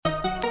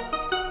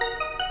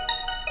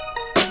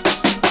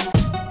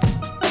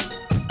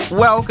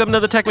Welcome to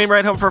the Tech Meme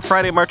Ride Home for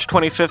Friday, March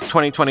 25th,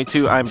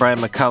 2022. I'm Brian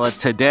McCullough.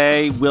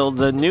 Today, will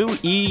the new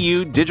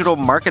EU Digital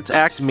Markets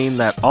Act mean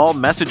that all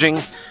messaging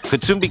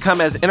could soon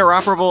become as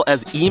interoperable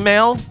as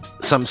email?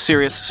 Some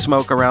serious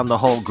smoke around the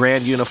whole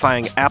grand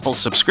unifying Apple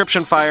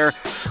subscription fire.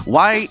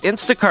 Why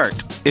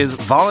Instacart is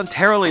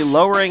voluntarily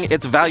lowering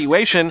its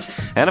valuation.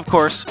 And of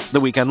course,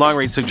 the weekend long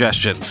read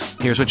suggestions.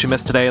 Here's what you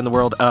missed today in the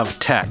world of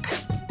tech.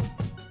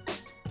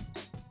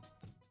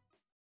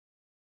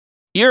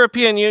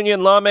 European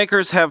Union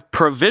lawmakers have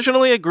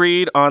provisionally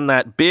agreed on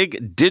that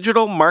big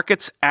Digital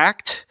Markets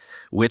Act,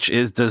 which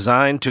is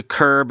designed to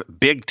curb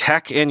big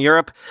tech in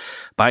Europe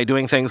by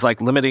doing things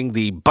like limiting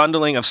the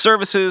bundling of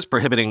services,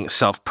 prohibiting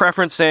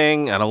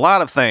self-preferencing, and a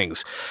lot of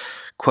things.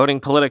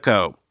 Quoting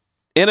Politico,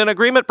 in an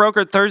agreement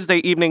brokered Thursday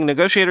evening,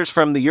 negotiators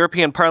from the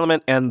European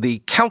Parliament and the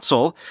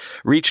Council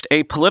reached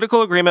a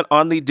political agreement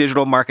on the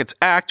Digital Markets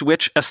Act,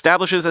 which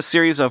establishes a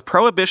series of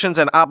prohibitions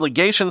and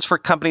obligations for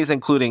companies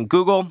including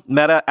Google,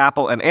 Meta,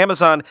 Apple, and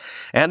Amazon,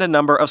 and a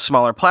number of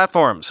smaller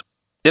platforms.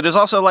 It is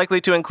also likely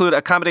to include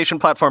accommodation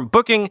platform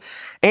Booking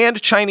and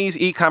Chinese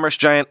e-commerce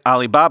giant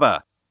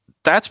Alibaba.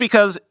 That's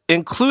because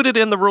included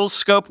in the rules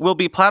scope will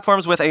be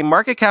platforms with a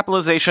market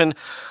capitalization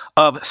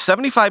of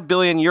 75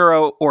 billion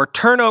euro or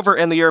turnover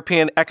in the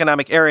European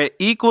Economic Area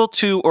equal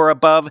to or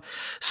above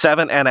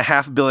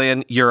 7.5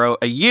 billion euro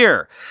a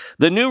year.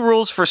 The new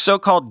rules for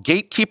so-called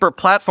gatekeeper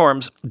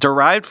platforms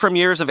derived from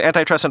years of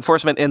antitrust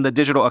enforcement in the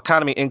digital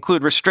economy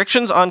include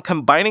restrictions on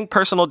combining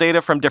personal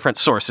data from different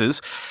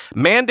sources,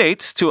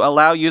 mandates to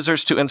allow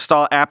users to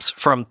install apps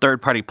from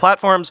third-party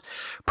platforms,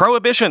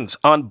 prohibitions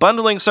on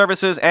bundling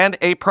services, and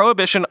a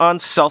prohibition on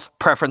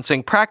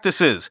self-preferencing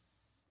practices.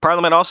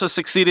 Parliament also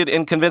succeeded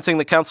in convincing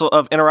the Council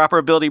of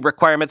interoperability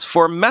requirements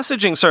for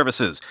messaging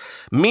services,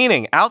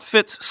 meaning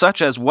outfits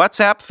such as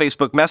WhatsApp,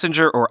 Facebook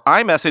Messenger, or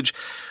iMessage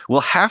will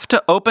have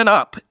to open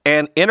up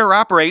and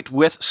interoperate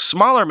with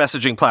smaller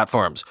messaging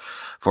platforms.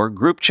 For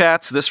group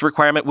chats, this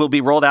requirement will be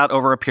rolled out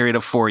over a period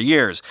of 4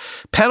 years.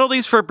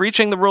 Penalties for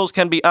breaching the rules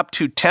can be up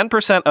to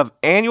 10% of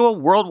annual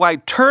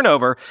worldwide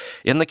turnover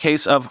in the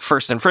case of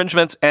first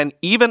infringements, and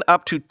even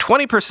up to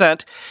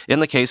 20% in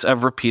the case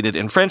of repeated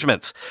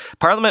infringements.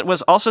 Parliament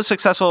was also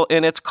successful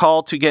in its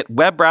call to get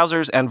web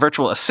browsers and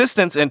virtual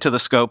assistants into the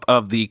scope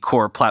of the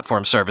core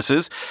platform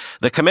services.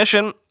 The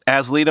Commission,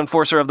 as lead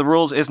enforcer of the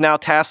rules, is now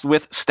tasked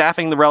with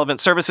staffing the relevant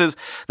services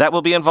that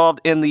will be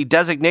involved in the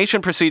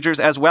designation procedures,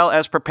 as well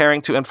as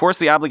preparing to enforce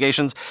the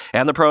obligations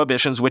and the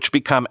prohibitions which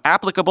become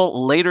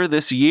applicable later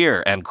this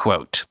year, end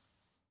quote.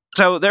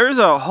 So there's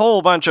a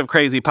whole bunch of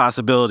crazy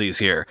possibilities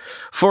here.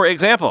 For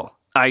example,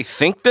 I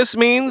think this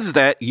means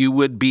that you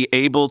would be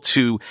able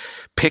to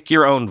pick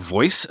your own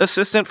voice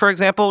assistant, for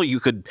example. You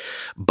could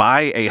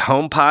buy a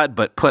HomePod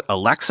but put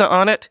Alexa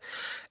on it.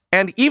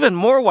 And even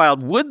more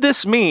wild, would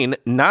this mean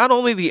not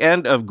only the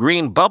end of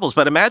green bubbles,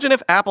 but imagine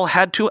if Apple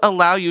had to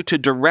allow you to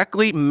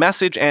directly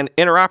message and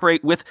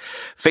interoperate with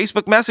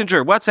Facebook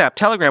Messenger, WhatsApp,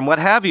 Telegram, what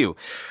have you.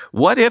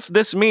 What if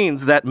this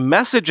means that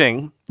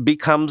messaging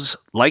becomes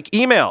like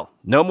email?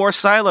 No more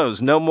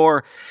silos, no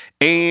more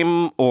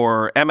AIM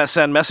or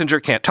MSN Messenger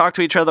can't talk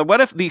to each other.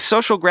 What if the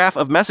social graph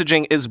of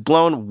messaging is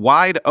blown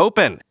wide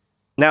open?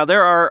 Now,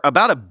 there are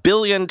about 1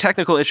 billion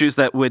technical issues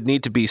that would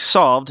need to be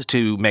solved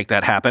to make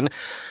that happen.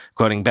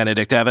 Quoting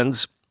Benedict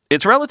Evans,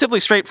 it's relatively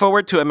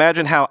straightforward to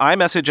imagine how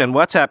iMessage and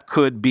WhatsApp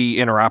could be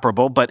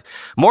interoperable, but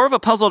more of a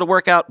puzzle to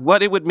work out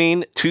what it would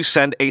mean to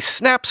send a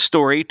Snap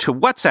story to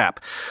WhatsApp.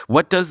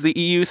 What does the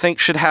EU think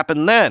should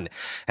happen then?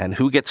 And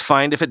who gets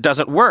fined if it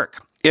doesn't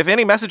work? If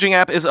any messaging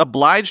app is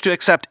obliged to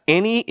accept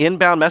any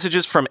inbound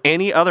messages from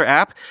any other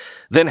app,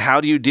 then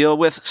how do you deal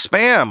with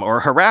spam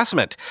or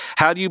harassment?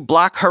 How do you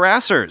block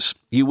harassers?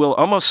 You will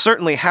almost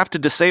certainly have to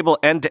disable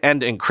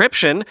end-to-end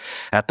encryption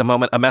at the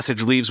moment a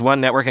message leaves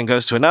one network and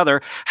goes to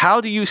another. How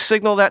do you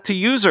signal that to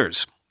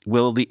users?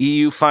 Will the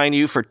EU fine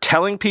you for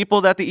telling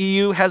people that the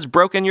EU has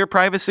broken your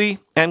privacy?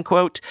 End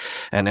quote.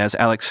 And as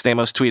Alex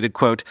Stamos tweeted,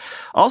 quote,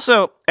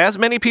 also, as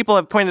many people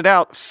have pointed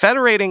out,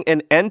 federating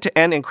an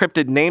end-to-end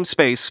encrypted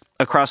namespace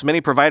across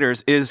many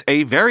providers is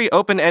a very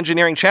open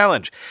engineering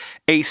challenge.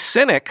 A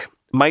cynic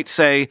might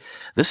say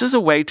this is a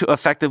way to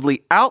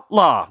effectively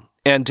outlaw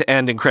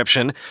end-to-end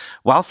encryption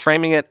while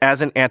framing it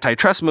as an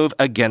antitrust move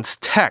against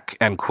tech,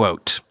 end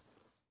quote.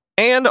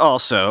 And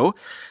also,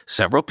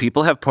 several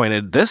people have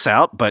pointed this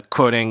out, but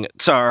quoting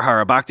Tsar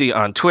Harabakti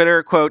on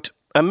Twitter, quote,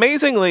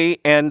 amazingly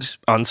and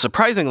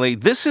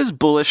unsurprisingly, this is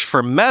bullish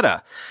for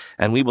Meta,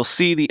 and we will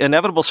see the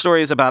inevitable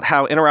stories about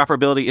how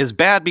interoperability is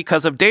bad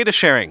because of data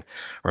sharing.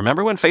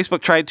 Remember when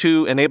Facebook tried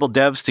to enable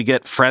devs to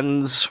get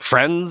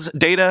friends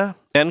data?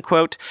 End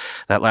quote.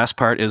 That last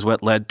part is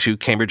what led to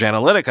Cambridge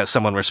Analytica,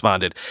 someone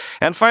responded.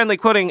 And finally,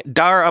 quoting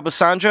Dar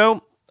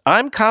Abasanjo,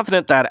 I'm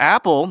confident that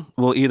Apple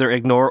will either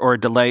ignore or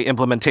delay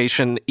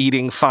implementation,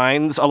 eating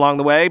fines along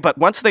the way, but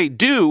once they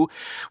do,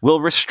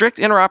 will restrict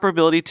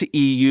interoperability to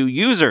EU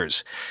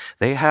users.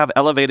 They have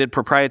elevated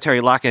proprietary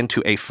lock-in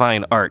to a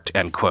fine art,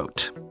 end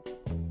quote.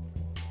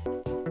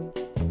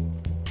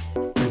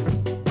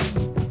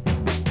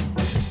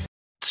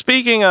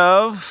 Speaking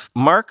of,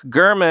 Mark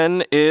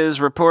Gurman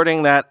is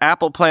reporting that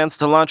Apple plans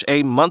to launch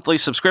a monthly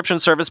subscription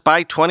service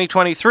by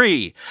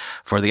 2023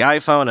 for the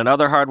iPhone and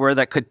other hardware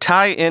that could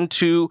tie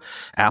into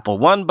Apple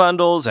One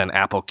bundles and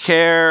Apple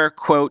Care.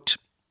 Quote,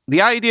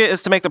 the idea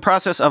is to make the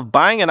process of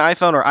buying an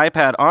iPhone or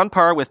iPad on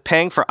par with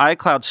paying for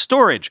iCloud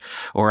storage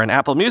or an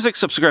Apple Music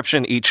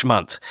subscription each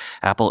month.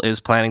 Apple is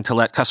planning to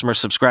let customers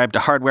subscribe to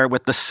hardware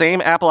with the same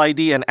Apple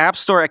ID and App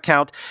Store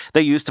account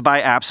they use to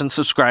buy apps and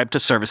subscribe to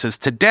services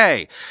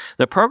today.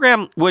 The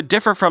program would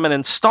differ from an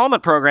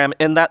installment program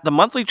in that the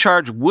monthly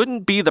charge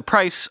wouldn't be the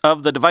price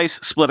of the device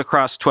split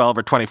across 12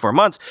 or 24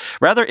 months.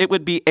 Rather, it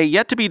would be a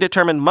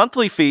yet-to-be-determined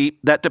monthly fee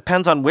that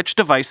depends on which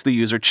device the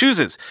user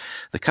chooses.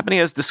 The company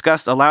has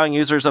discussed allowing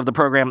users of the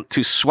program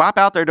to swap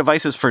out their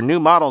devices for new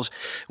models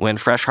when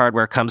fresh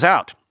hardware comes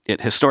out.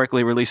 It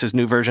historically releases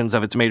new versions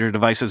of its major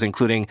devices,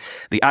 including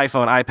the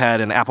iPhone,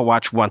 iPad, and Apple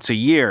Watch once a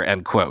year,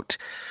 end quote.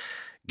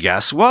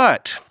 Guess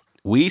what?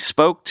 We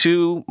spoke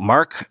to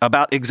Mark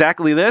about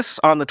exactly this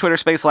on the Twitter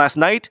Space last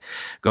night,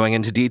 going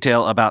into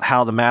detail about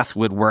how the math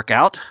would work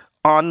out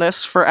on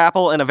this for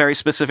Apple in a very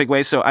specific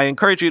way. So I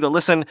encourage you to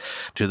listen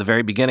to the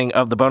very beginning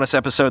of the bonus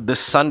episode this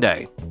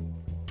Sunday.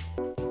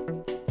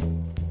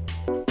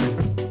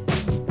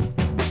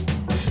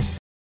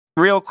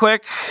 Real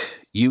quick,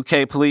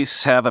 UK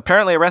police have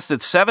apparently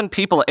arrested 7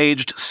 people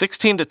aged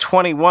 16 to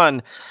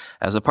 21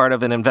 as a part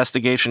of an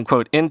investigation,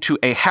 quote, into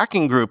a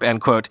hacking group,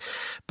 end quote,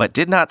 but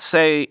did not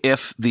say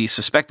if the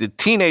suspected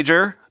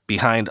teenager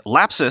behind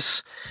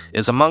Lapsus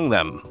is among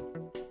them.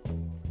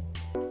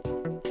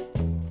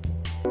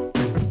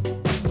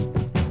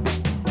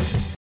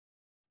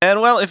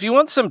 And well, if you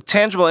want some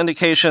tangible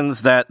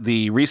indications that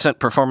the recent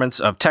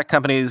performance of tech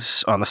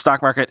companies on the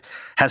stock market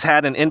has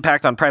had an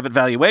impact on private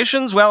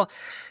valuations, well,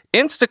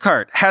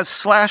 Instacart has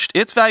slashed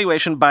its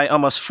valuation by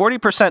almost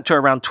 40% to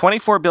around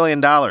 $24 billion,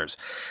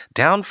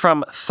 down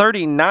from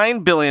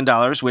 $39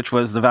 billion, which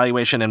was the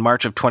valuation in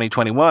March of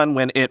 2021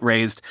 when it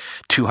raised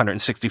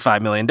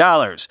 $265 million.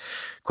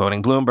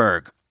 Quoting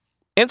Bloomberg,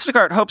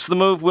 Instacart hopes the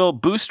move will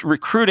boost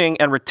recruiting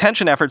and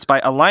retention efforts by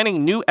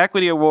aligning new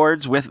equity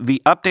awards with the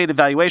updated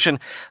valuation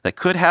that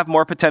could have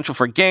more potential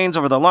for gains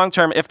over the long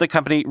term if the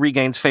company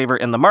regains favor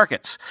in the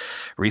markets.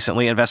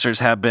 Recently, investors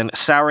have been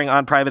souring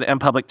on private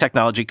and public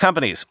technology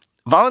companies.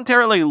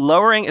 Voluntarily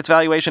lowering its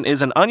valuation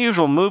is an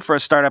unusual move for a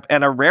startup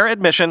and a rare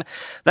admission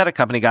that a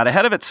company got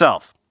ahead of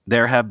itself.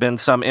 There have been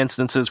some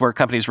instances where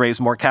companies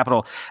raised more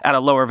capital at a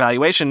lower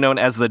valuation, known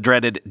as the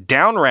dreaded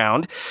down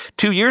round.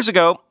 2 years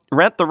ago,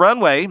 Rent the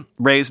Runway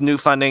raised new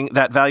funding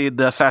that valued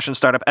the fashion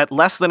startup at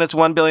less than its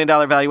 $1 billion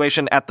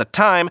valuation at the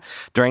time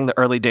during the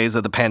early days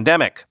of the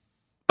pandemic.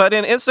 But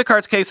in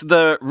Instacart's case,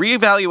 the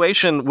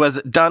revaluation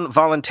was done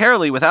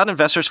voluntarily without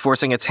investors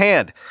forcing its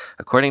hand.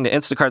 According to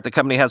Instacart, the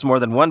company has more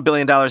than $1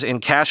 billion in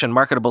cash and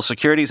marketable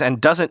securities and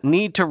doesn't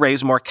need to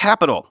raise more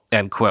capital,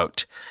 end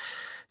quote.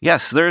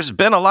 Yes, there's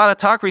been a lot of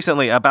talk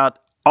recently about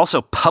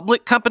also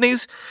public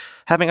companies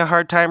having a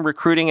hard time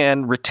recruiting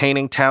and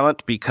retaining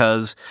talent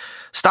because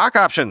stock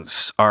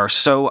options are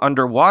so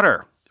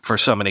underwater for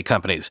so many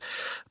companies.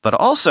 But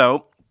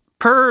also,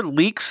 per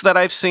leaks that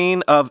I've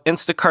seen of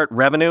Instacart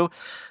revenue,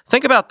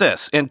 think about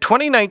this. In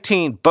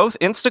 2019, both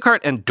Instacart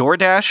and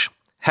DoorDash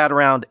had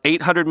around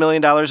 $800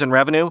 million in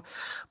revenue.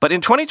 But in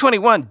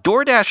 2021,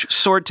 DoorDash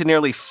soared to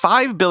nearly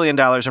 $5 billion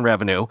in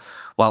revenue,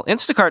 while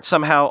Instacart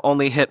somehow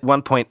only hit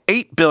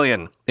 $1.8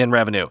 billion in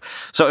revenue.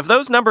 So if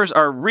those numbers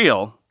are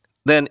real,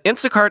 then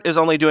Instacart is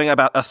only doing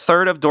about a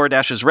third of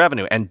DoorDash's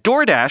revenue. And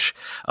DoorDash,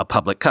 a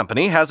public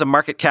company, has a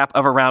market cap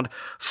of around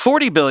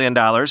 $40 billion,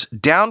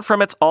 down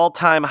from its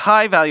all-time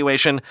high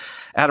valuation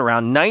at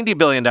around $90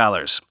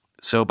 billion.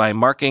 So by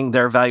marking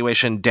their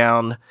valuation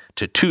down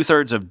to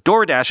two-thirds of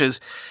DoorDash's,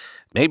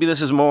 maybe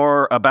this is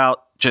more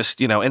about just,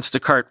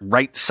 Instacart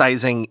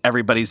right-sizing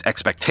everybody's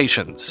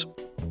expectations.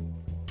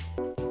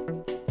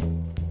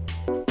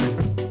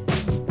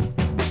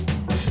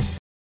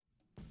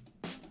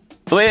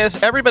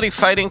 With everybody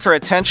fighting for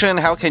attention,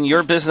 how can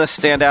your business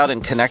stand out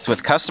and connect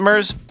with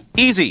customers?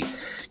 Easy.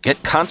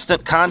 Get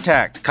Constant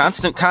Contact.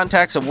 Constant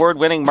Contact's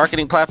award-winning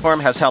marketing platform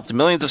has helped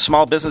millions of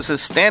small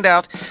businesses stand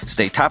out,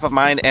 stay top of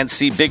mind, and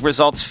see big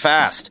results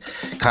fast.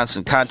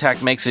 Constant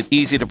Contact makes it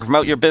easy to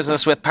promote your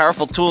business with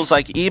powerful tools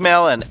like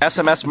email and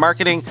SMS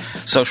marketing,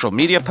 social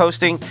media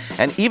posting,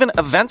 and even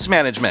events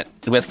management.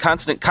 With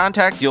Constant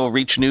Contact, you'll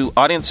reach new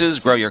audiences,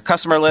 grow your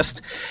customer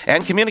list,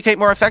 and communicate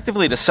more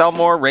effectively to sell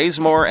more, raise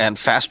more, and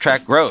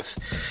fast-track growth.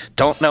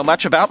 Don't know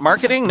much about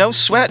marketing? No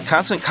sweat.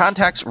 Constant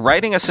Contact's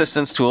writing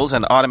assistance tools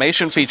and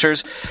automation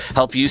features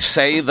help you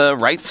say the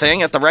right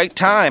thing at the right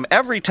time,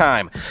 every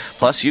time.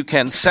 Plus, you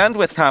can send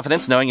with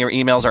confidence knowing your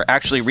emails are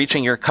actually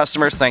reaching your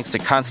customers thanks to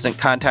Constant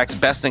Contact's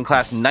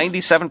best-in-class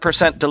 97%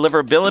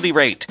 deliverability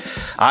rate.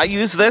 I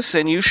use this,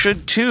 and you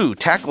should too.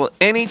 Tackle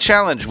any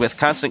challenge with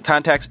Constant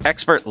Contact's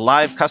expert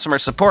live customer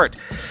support.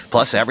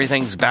 Plus,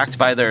 everything's backed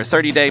by their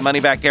 30-day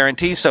money-back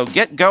guarantee, so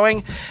get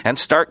going and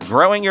start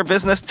growing your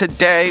business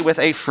today with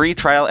a free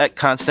trial at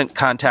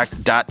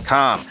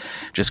ConstantContact.com.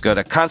 Just go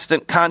to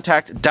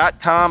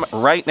ConstantContact.com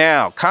right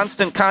now.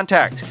 Constant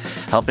Contact,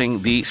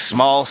 helping the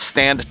small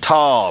stand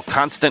tall.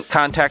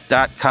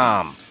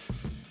 ConstantContact.com.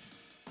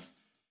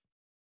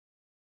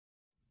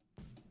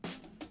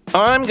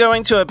 I'm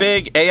going to a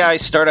big AI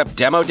startup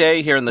demo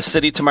day here in the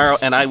city tomorrow,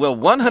 and I will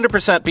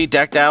 100% be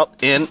decked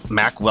out in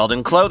Mack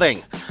Weldon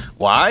clothing.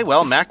 Why?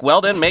 Well, Mack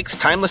Weldon makes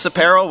timeless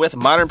apparel with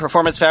modern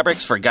performance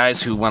fabrics for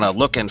guys who want to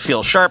look and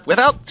feel sharp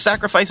without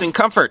sacrificing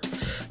comfort.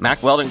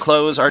 Mack Weldon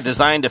clothes are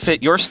designed to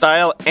fit your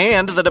style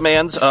and the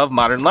demands of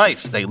modern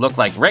life. They look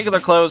like regular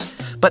clothes,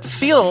 but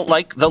feel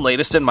like the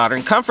latest in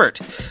modern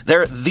comfort.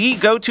 They're the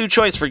go-to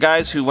choice for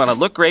guys who want to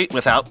look great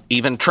without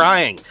even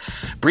trying.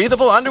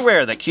 Breathable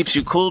underwear that keeps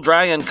you cool,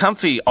 dry, and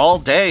comfy all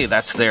day.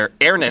 That's their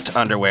AirKnit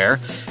underwear.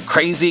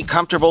 Crazy,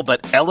 comfortable,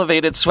 but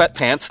elevated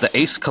sweatpants, the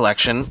Ace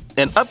collection.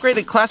 An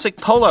upgraded classic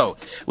polo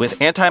with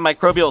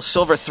antimicrobial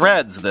silver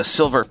threads, the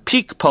Silver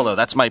Peak polo.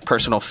 That's my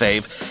personal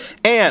fave.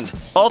 And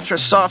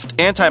ultra-soft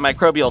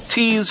antimicrobial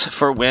tees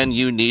for when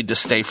you need to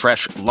stay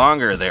fresh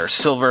longer. Their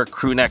silver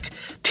crewneck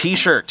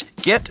t-shirt.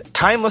 Get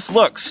timeless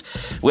looks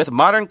with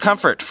modern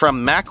comfort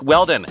from Mack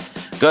Weldon.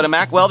 Go to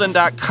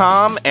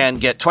MackWeldon.com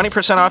and get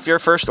 20% off your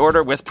first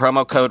order with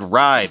promo code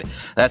RIDE.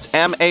 That's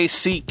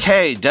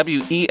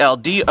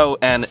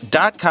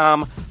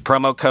MackWeldon.com,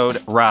 promo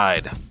code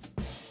RIDE.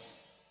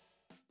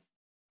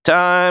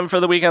 Time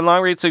for the weekend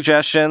long read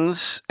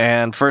suggestions.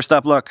 And first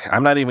up, look,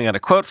 I'm not even going to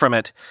quote from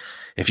it.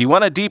 If you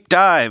want a deep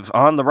dive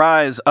on the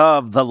rise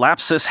of the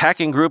Lapsus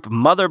hacking group,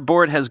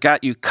 Motherboard has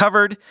got you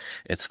covered.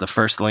 It's the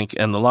first link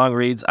in the long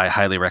reads. I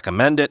highly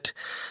recommend it.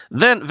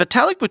 Then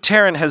Vitalik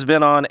Buterin has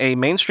been on a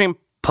mainstream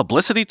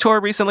publicity tour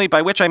recently,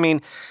 by which I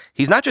mean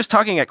he's not just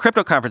talking at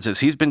crypto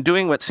conferences. He's been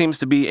doing what seems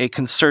to be a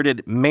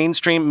concerted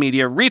mainstream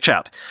media reach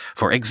out.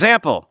 For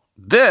example,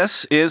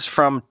 this is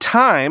from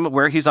Time,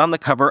 where he's on the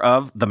cover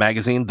of the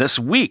magazine This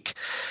Week.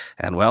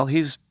 And, well,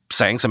 he's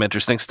saying some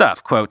interesting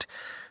stuff. Quote,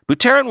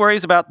 Buterin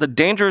worries about the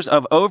dangers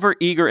of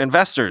over-eager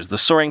investors, the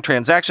soaring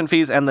transaction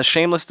fees, and the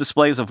shameless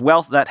displays of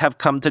wealth that have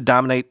come to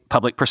dominate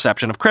public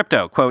perception of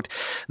crypto. Quote,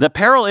 the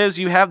peril is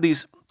you have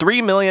these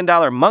 $3 million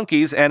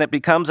monkeys and it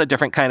becomes a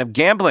different kind of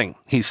gambling,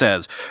 he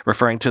says,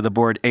 referring to the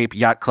Bored Ape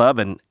Yacht Club,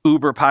 an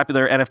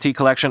uber-popular NFT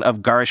collection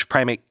of garish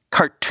primate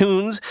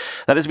cartoons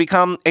that has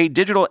become a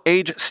digital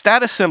age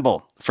status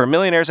symbol for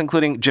millionaires,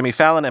 including Jimmy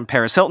Fallon and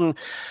Paris Hilton,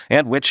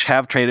 and which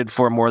have traded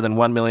for more than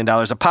 $1 million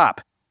a pop.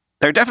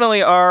 There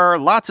definitely are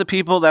lots of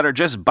people that are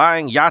just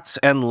buying yachts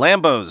and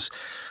Lambos,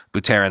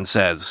 Buterin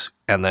says.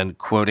 And then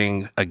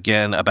quoting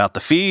again about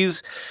the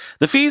fees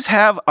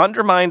have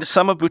undermined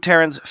some of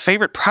Buterin's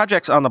favorite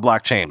projects on the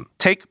blockchain.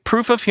 Take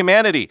Proof of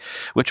Humanity,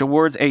 which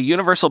awards a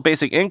universal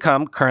basic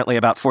income, currently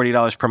about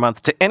 $40 per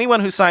month, to anyone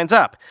who signs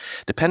up.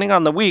 Depending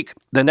on the week,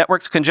 the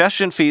network's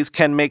congestion fees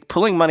can make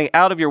pulling money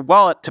out of your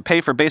wallet to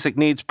pay for basic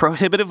needs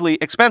prohibitively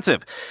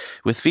expensive.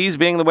 With fees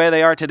being the way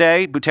they are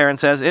today, Buterin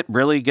says it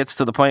really gets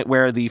to the point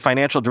where the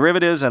financial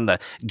derivatives and the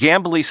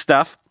gambly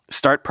stuff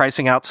start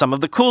pricing out some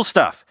of the cool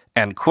stuff.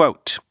 End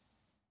quote.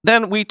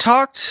 Then we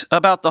talked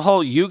about the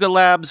whole Yuga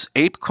Labs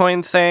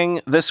ApeCoin thing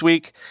this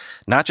week,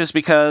 not just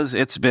because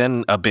it's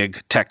been a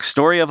big tech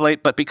story of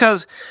late, but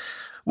because,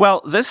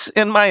 well, this,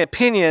 in my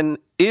opinion,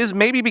 is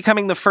maybe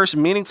becoming the first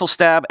meaningful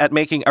stab at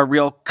making a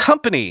real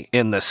company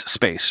in this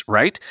space,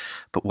 right?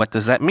 But what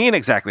does that mean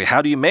exactly?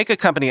 How do you make a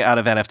company out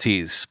of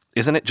NFTs?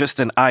 Isn't it just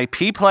an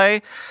IP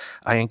play?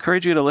 I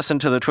encourage you to listen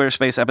to the Twitter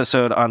Space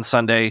episode on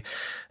Sunday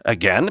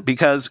again,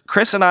 because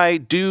Chris and I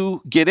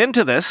do get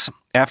into this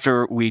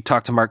after we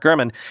talk to Mark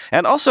Gurman.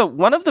 And also,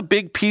 one of the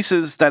big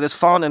pieces that has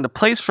fallen into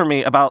place for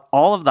me about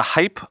all of the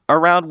hype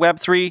around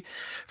Web3,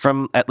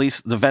 from at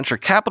least the venture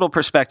capital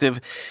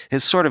perspective,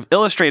 is sort of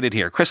illustrated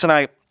here. Chris and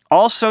I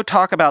also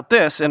talk about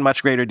this in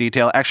much greater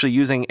detail, actually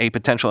using a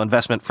potential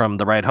investment from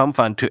the Ride Home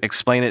Fund to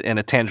explain it in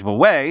a tangible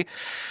way.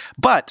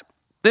 But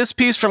this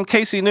piece from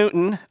Casey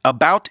Newton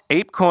about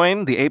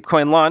ApeCoin, the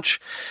ApeCoin launch,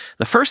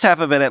 the first half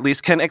of it at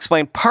least, can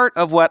explain part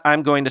of what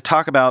I'm going to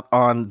talk about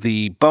on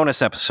the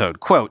bonus episode.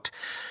 Quote,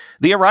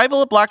 the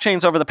arrival of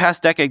blockchains over the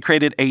past decade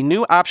created a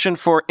new option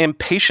for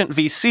impatient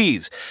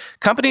VCs.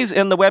 Companies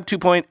in the Web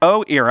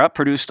 2.0 era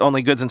produced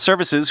only goods and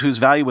services whose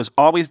value was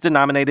always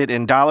denominated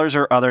in dollars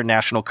or other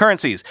national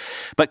currencies.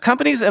 But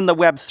companies in the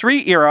Web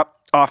 3 era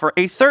offer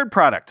a third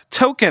product,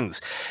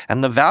 tokens,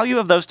 and the value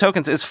of those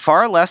tokens is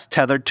far less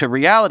tethered to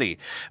reality.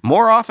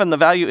 More often, the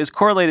value is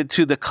correlated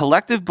to the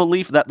collective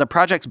belief that the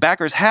project's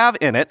backers have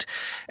in it,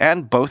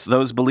 and both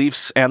those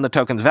beliefs and the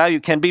token's value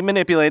can be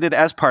manipulated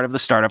as part of the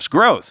startup's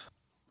growth.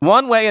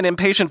 One way an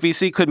impatient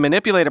VC could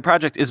manipulate a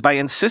project is by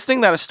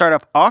insisting that a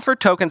startup offer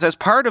tokens as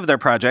part of their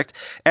project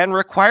and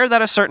require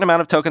that a certain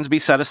amount of tokens be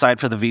set aside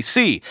for the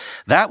VC.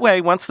 That way,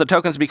 once the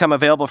tokens become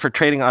available for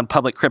trading on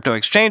public crypto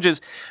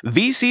exchanges,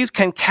 VCs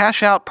can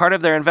cash out part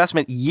of their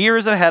investment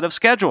years ahead of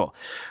schedule.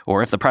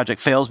 Or if the project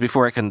fails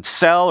before it can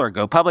sell or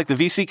go public, the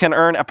VC can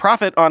earn a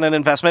profit on an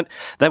investment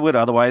that would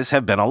otherwise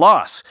have been a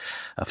loss.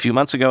 A few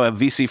months ago, a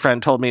VC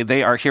friend told me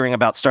they are hearing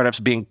about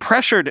startups being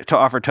pressured to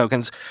offer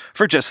tokens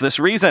for just this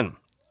reason.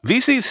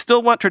 VCs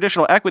still want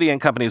traditional equity in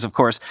companies, of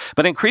course,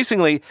 but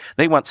increasingly,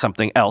 they want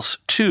something else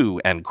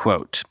too, end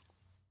quote.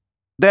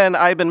 Then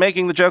I've been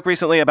making the joke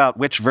recently about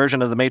which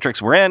version of the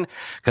Matrix we're in,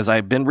 because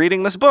I've been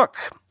reading this book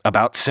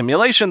about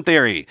simulation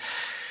theory.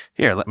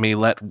 Here,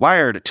 let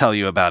Wired tell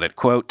you about it.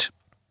 Quote,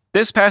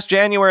 this past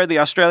January, the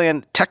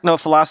Australian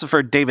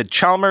techno-philosopher David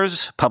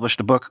Chalmers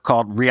published a book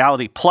called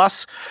Reality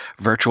Plus,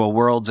 Virtual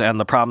Worlds and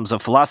the Problems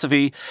of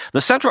Philosophy, the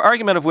central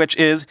argument of which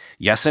is,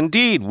 yes,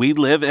 indeed, we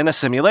live in a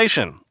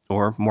simulation.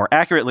 Or, more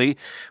accurately,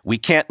 we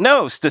can't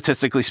know,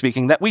 statistically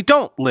speaking, that we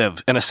don't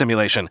live in a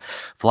simulation,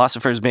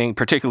 philosophers being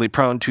particularly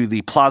prone to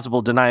the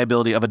plausible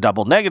deniability of a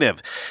double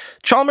negative.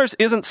 Chalmers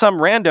isn't some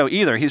rando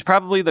either. He's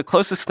probably the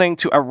closest thing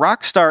to a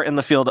rock star in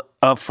the field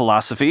of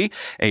philosophy,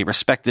 a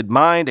respected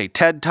mind, a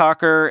TED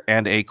talker,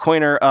 and a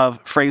coiner of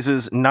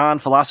phrases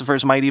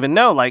non-philosophers might even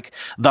know, like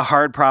the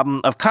hard problem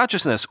of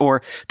consciousness,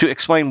 or to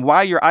explain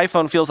why your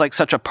iPhone feels like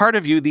such a part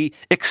of you, the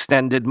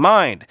extended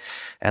mind.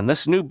 And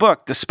this new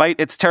book, despite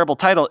its terrible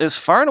title, is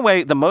far and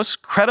away the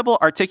most credible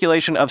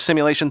articulation of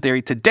simulation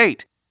theory to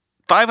date.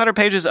 500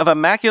 pages of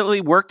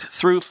immaculately worked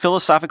through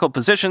philosophical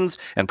positions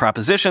and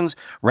propositions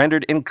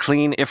rendered in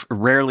clean, if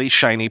rarely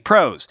shiny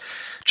prose.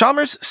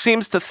 Chalmers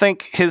seems to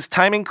think his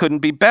timing couldn't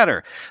be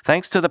better.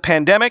 Thanks to the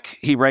pandemic,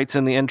 he writes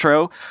in the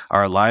intro,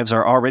 our lives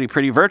are already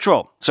pretty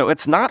virtual. So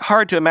it's not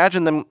hard to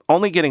imagine them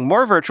only getting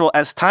more virtual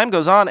as time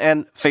goes on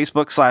and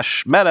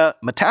Facebook/Meta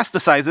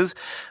metastasizes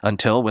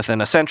until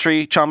within a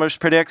century, Chalmers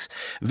predicts,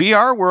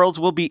 VR worlds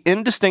will be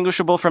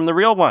indistinguishable from the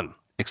real one.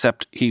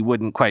 Except he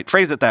wouldn't quite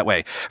phrase it that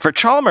way. For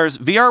Chalmers,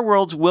 VR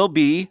worlds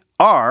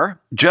are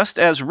just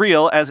as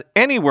real as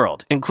any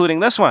world, including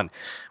this one,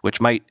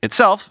 which might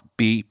itself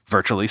be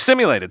virtually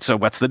simulated. So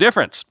what's the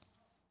difference?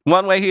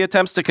 One way he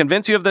attempts to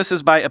convince you of this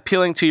is by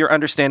appealing to your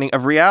understanding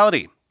of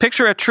reality.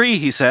 Picture a tree,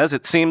 he says.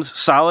 It seems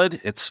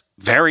solid. It's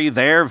very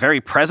there,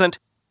 very present.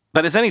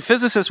 But as any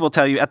physicist will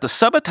tell you, at the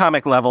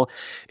subatomic level,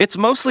 it's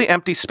mostly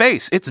empty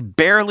space. It's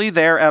barely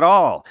there at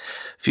all.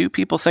 Few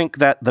people think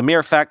that the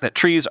mere fact that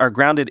trees are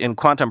grounded in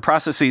quantum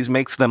processes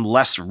makes them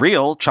less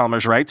real,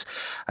 Chalmers writes.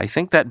 I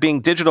think that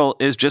being digital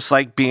is just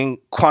like being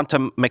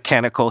quantum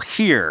mechanical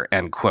here,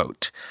 end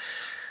quote.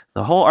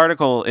 The whole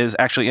article is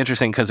actually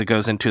interesting because it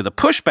goes into the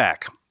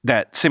pushback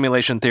that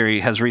simulation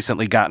theory has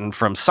recently gotten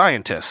from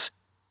scientists.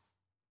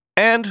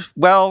 And,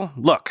 well,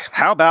 look,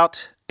 how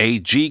about a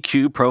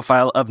GQ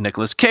profile of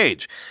Nicolas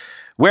Cage,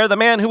 where the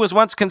man who was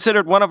once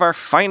considered one of our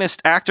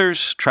finest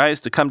actors tries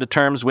to come to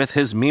terms with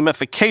his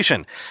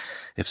memification.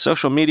 If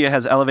social media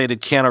has elevated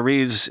Keanu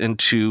Reeves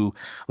into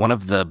one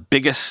of the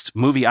biggest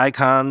movie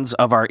icons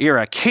of our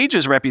era,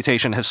 Cage's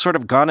reputation has sort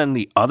of gone in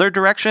the other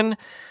direction,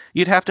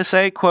 you'd have to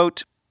say,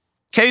 quote,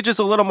 Cage is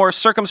a little more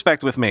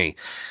circumspect with me.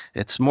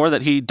 It's more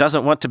that he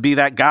doesn't want to be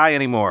that guy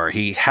anymore.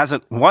 He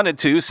hasn't wanted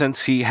to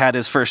since he had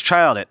his first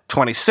child at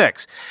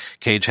 26.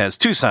 Cage has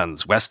two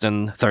sons,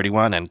 Weston,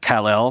 31, and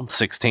Kal-El,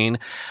 16.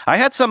 I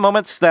had some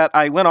moments that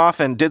I went off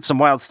and did some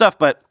wild stuff,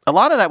 but a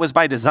lot of that was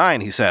by design,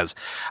 he says.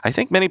 I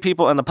think many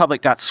people in the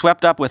public got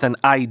swept up with an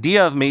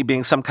idea of me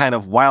being some kind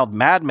of wild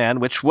madman,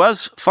 which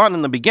was fun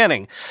in the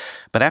beginning.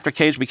 But after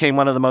Cage became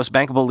one of the most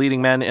bankable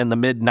leading men in the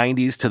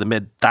mid-90s to the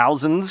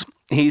mid-thousands,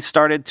 he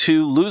started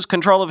to lose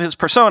control of his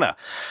persona.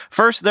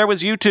 First, there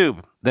was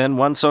YouTube, then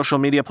one social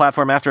media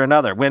platform after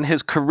another. When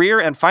his career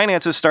and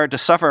finances started to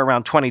suffer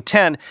around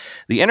 2010,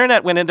 the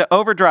internet went into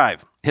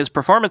overdrive. His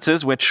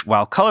performances, which,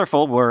 while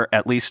colorful, were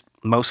at least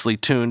mostly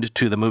tuned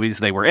to the movies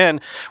they were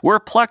in, were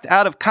plucked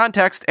out of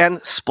context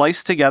and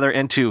spliced together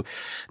into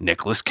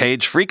Nicolas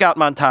Cage freakout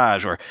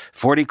montage, or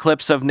 40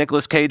 clips of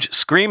Nicolas Cage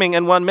screaming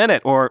in 1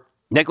 minute, or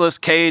Nicolas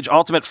Cage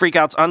Ultimate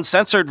Freakouts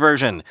Uncensored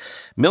version.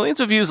 Millions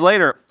of views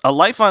later, a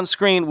life on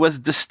screen was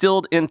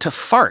distilled into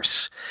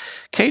farce.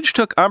 Cage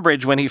took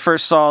umbrage when he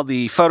first saw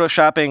the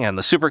photoshopping and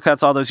the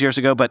supercuts all those years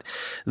ago, but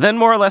then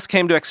more or less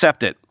came to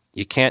accept it.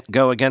 You can't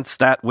go against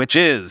that which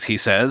is, he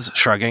says,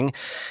 shrugging.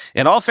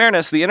 In all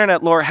fairness, the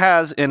internet lore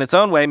has, in its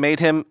own way,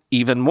 made him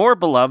even more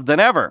beloved than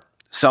ever.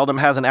 Seldom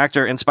has an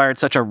actor inspired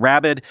such a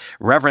rabid,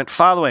 reverent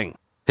following.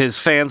 His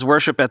fans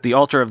worship at the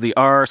altar of the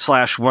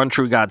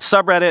r/OneTrueGod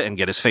subreddit and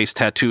get his face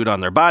tattooed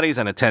on their bodies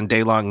and attend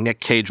day-long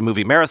Nick Cage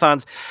movie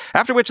marathons,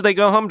 after which they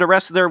go home to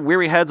rest their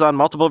weary heads on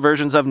multiple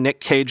versions of Nick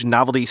Cage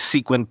novelty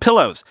sequin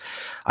pillows.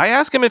 I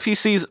ask him if he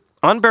sees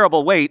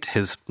Unbearable Weight,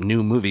 his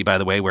new movie, by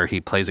the way, where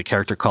he plays a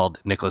character called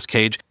Nicolas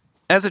Cage,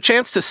 as a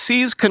chance to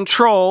seize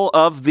control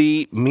of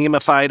the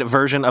memified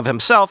version of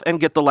himself and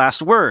get the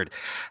last word.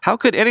 How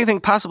could anything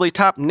possibly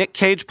top Nick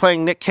Cage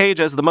playing Nick Cage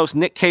as the most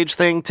Nick Cage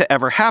thing to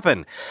ever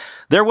happen?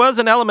 There was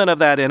an element of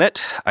that in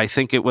it. I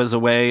think it was a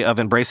way of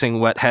embracing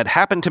what had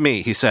happened to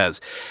me, he says.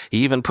 He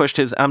even pushed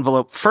his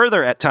envelope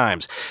further at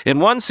times.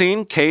 In one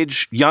scene,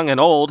 Cage, young and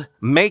old,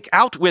 make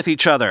out with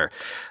each other.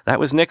 That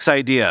was Nick's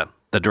idea,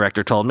 the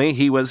director told me.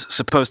 He was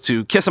supposed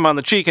to kiss him on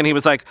the cheek, and he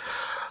was like,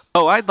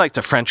 "Oh, I'd like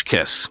to French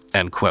kiss,"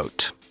 end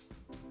quote.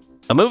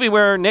 A movie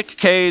where Nick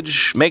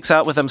Cage makes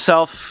out with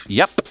himself,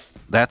 yep,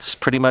 that's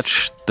pretty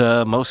much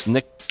the most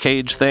Nick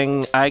Cage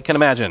thing I can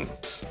imagine.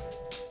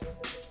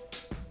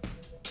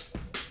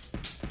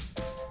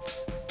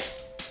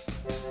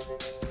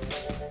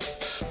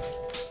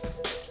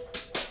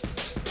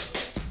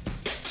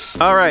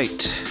 All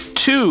right,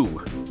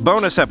 2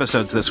 bonus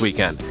episodes this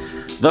weekend.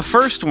 The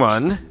first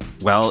one,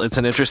 well, it's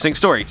an interesting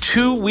story.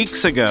 2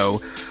 weeks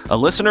ago, a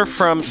listener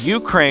from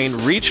Ukraine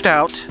reached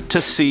out to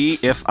see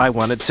if I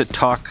wanted to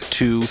talk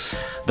to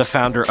the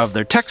founder of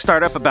their tech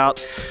startup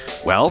about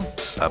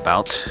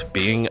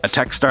being a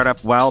tech startup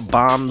while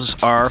bombs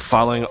are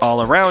falling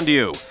all around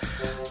you.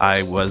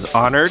 I was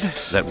honored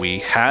that we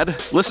had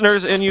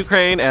listeners in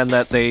Ukraine and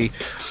that they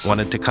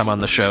wanted to come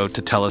on the show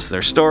to tell us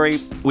their story.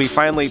 We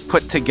finally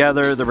put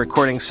together the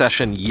recording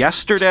session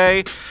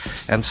yesterday,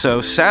 and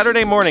so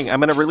Saturday morning I'm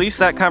going to release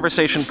that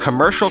conversation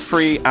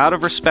commercial-free out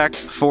of respect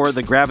for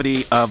the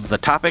gravity of the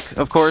topic,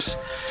 of course.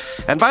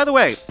 And by the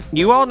way,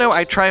 you all know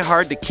I try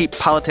hard to keep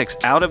politics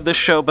out of this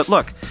show, but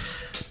look,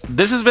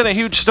 this has been a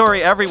huge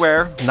story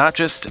everywhere, not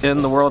just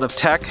in the world of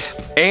tech,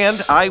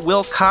 and I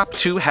will cop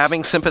to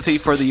having sympathy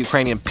for the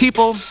Ukrainian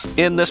people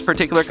in this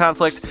particular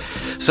conflict.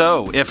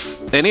 So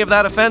if any of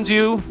that offends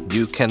you,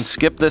 you can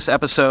skip this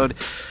episode,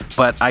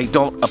 but I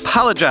don't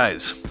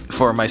apologize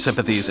for my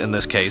sympathies in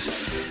this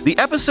case. The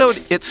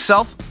episode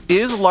itself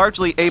is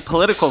largely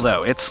apolitical,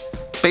 though. It's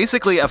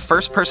basically a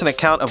first-person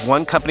account of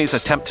one company's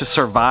attempt to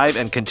survive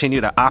and continue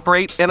to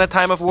operate in a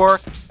time of war.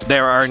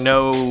 There are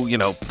no,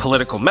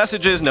 political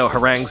messages, no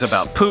harangues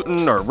about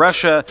Putin or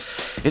Russia.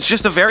 It's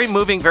just a very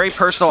moving, very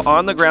personal,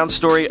 on-the-ground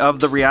story of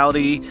the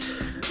reality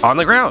on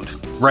the ground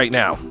right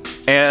now.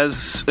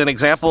 As an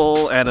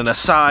example and an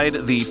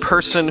aside, the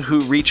person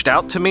who reached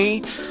out to me,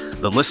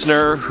 the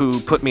listener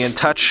who put me in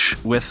touch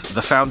with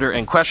the founder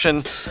in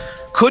question,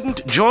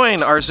 couldn't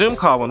join our Zoom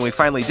call when we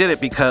finally did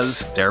it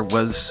because there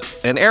was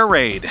an air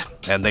raid,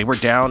 and they were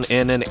down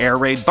in an air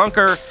raid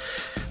bunker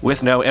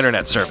with no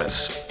internet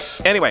service.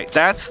 Anyway,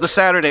 that's the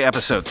Saturday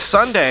episode.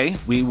 Sunday,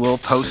 we will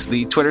post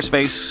the Twitter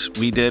space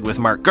we did with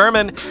Mark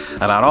Gurman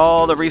about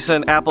all the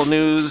recent Apple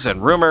news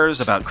and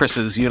rumors about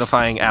Chris's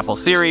unifying Apple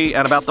theory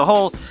and about the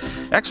whole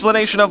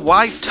explanation of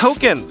why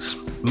tokens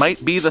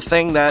might be the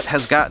thing that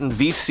has gotten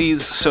VCs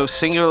so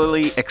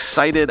singularly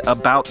excited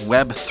about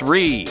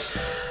Web3.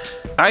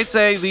 I'd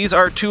say these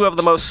are 2 of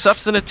the most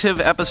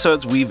substantive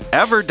episodes we've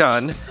ever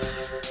done,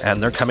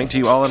 and they're coming to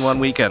you all in one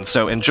weekend.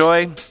 So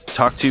enjoy.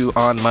 Talk to you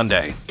on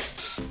Monday.